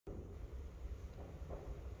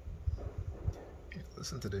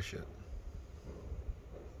Listen to this shit.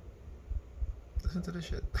 Listen to this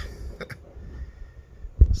shit.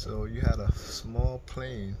 So you had a small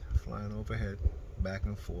plane flying overhead, back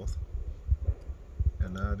and forth,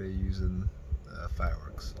 and now they're using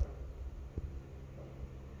fireworks.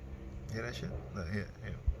 Hear that shit? No, here,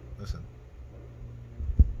 listen.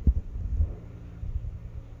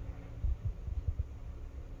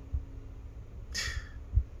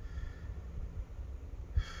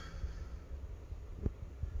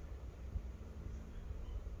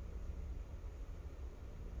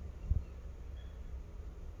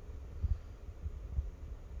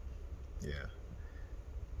 Yeah,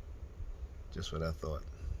 just what I thought.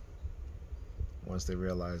 Once they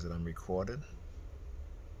realize that I'm recorded,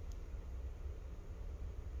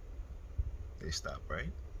 they stop,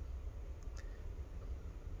 right?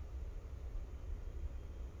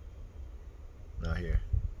 Now here.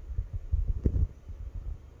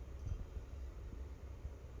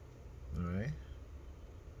 Alright?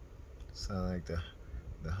 Sound like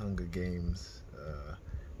the Hunger Games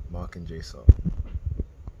Mark and J song.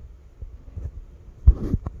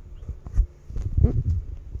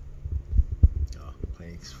 Oh,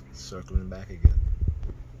 plane circling back again.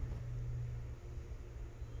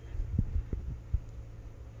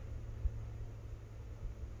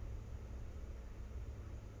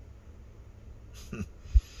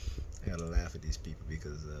 I gotta laugh at these people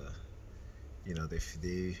because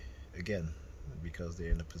they again, because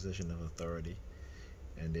they're in a position of authority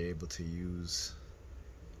and they're able to use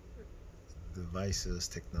devices,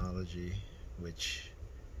 technology, which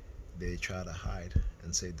they try to hide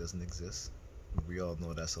and say it doesn't exist. We all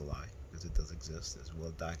know that's a lie because it does exist. It's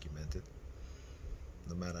well documented.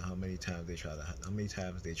 No matter how many times they try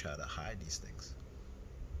to hide these things.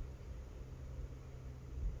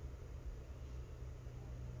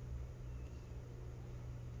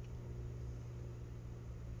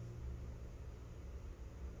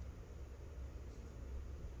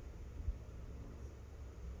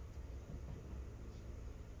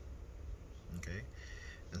 Okay,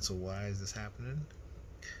 and so why is this happening?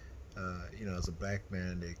 As a black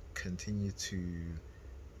man, they continue to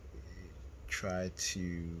try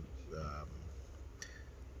to um,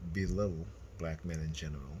 belittle black men in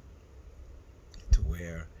general, to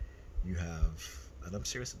where you have, and I'm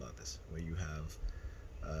serious about this, where you have,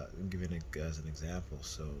 I'm giving it as an example.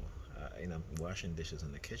 So, I'm washing dishes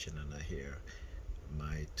in the kitchen and I hear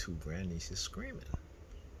my two grandnieces screaming.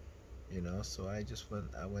 So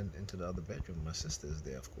I went into the other bedroom. My sister is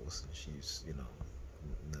there, of course, and she's,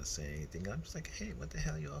 not saying anything. I'm just like, hey, what the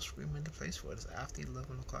hell y'all screaming the place for? It's after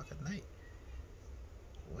 11 o'clock at night.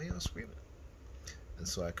 Why y'all screaming? And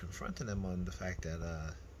so I confronted them on the fact that,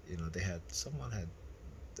 someone had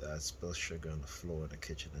spilled sugar on the floor in the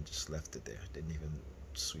kitchen and just left it there. Didn't even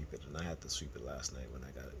sweep it, and I had to sweep it last night when I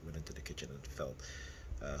went into the kitchen and felt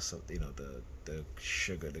the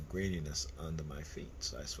sugar, the graininess under my feet.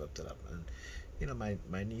 So I swept it up, and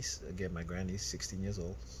my niece, again, my grandniece, 16 years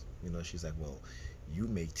old. She's like, well, you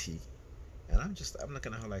make tea. And I'm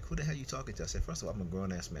looking at her like, who the hell you talking to? I said, first of all, I'm a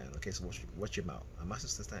grown ass man. Okay, so watch your mouth. And my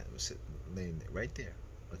sister laying right there.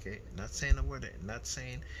 Okay, not saying a word,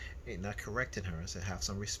 not correcting her. I said, have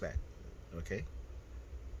some respect. Okay.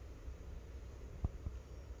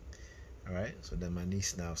 All right. So then my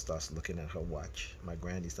niece now starts looking at her watch. My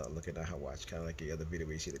granny starts looking at her watch, kind of like the other video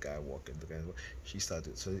where you see the guy walking. She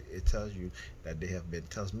started. So it tells you that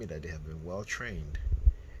tells me that they have been well trained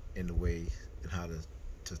in the way and how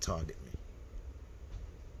to target me.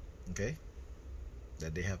 Okay,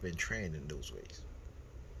 that they have been trained in those ways.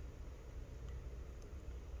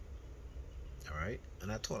 All right,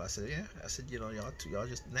 and I told her, I said, yeah, I said, y'all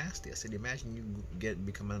just nasty. I said, imagine you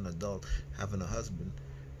becoming an adult, having a husband,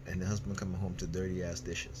 and the husband coming home to dirty ass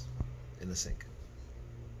dishes in the sink,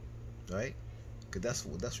 right? Because that's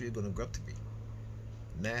what you're gonna grow up to be,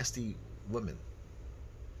 nasty women,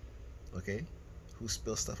 okay, who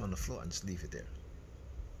spill stuff on the floor and just leave it there,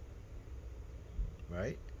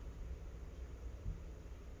 right?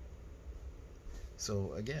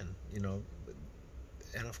 So again, and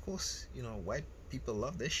of course, white people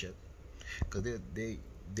love this shit because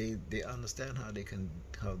they understand how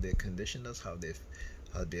they conditioned us, how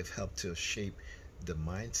they've helped to shape the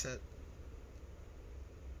mindset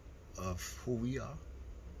of who we are,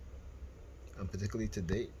 and particularly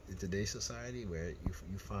today in today's society where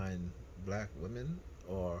you find black women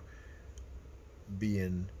are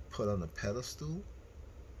being put on a pedestal,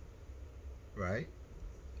 right?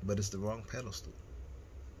 But it's the wrong pedestal.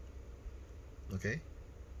 Okay,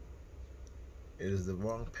 it is the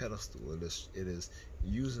wrong pedestal. It is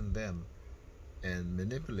using them and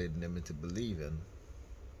manipulating them into believing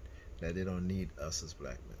that they don't need us as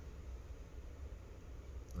black men.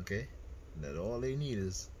 Okay? That all they need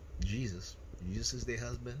is Jesus. Jesus is their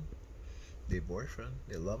husband, their boyfriend,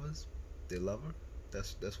 their lovers, their lover.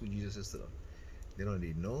 That's who Jesus is to them. They don't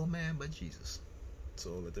need no man but Jesus.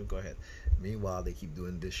 So let them go ahead. Meanwhile, they keep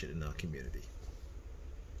doing this shit in our community.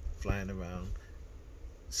 Flying around,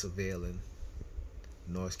 surveilling,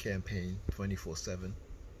 noise campaign 24/7.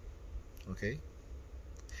 Okay?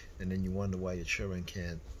 And then you wonder why your children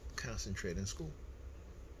can't concentrate in school.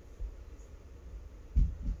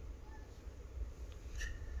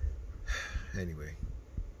 Anyway,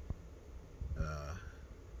 I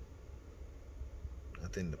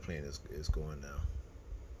think the plane is going now.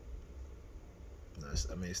 No,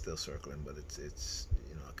 I mean, it's still circling, but it's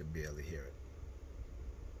I could barely hear it.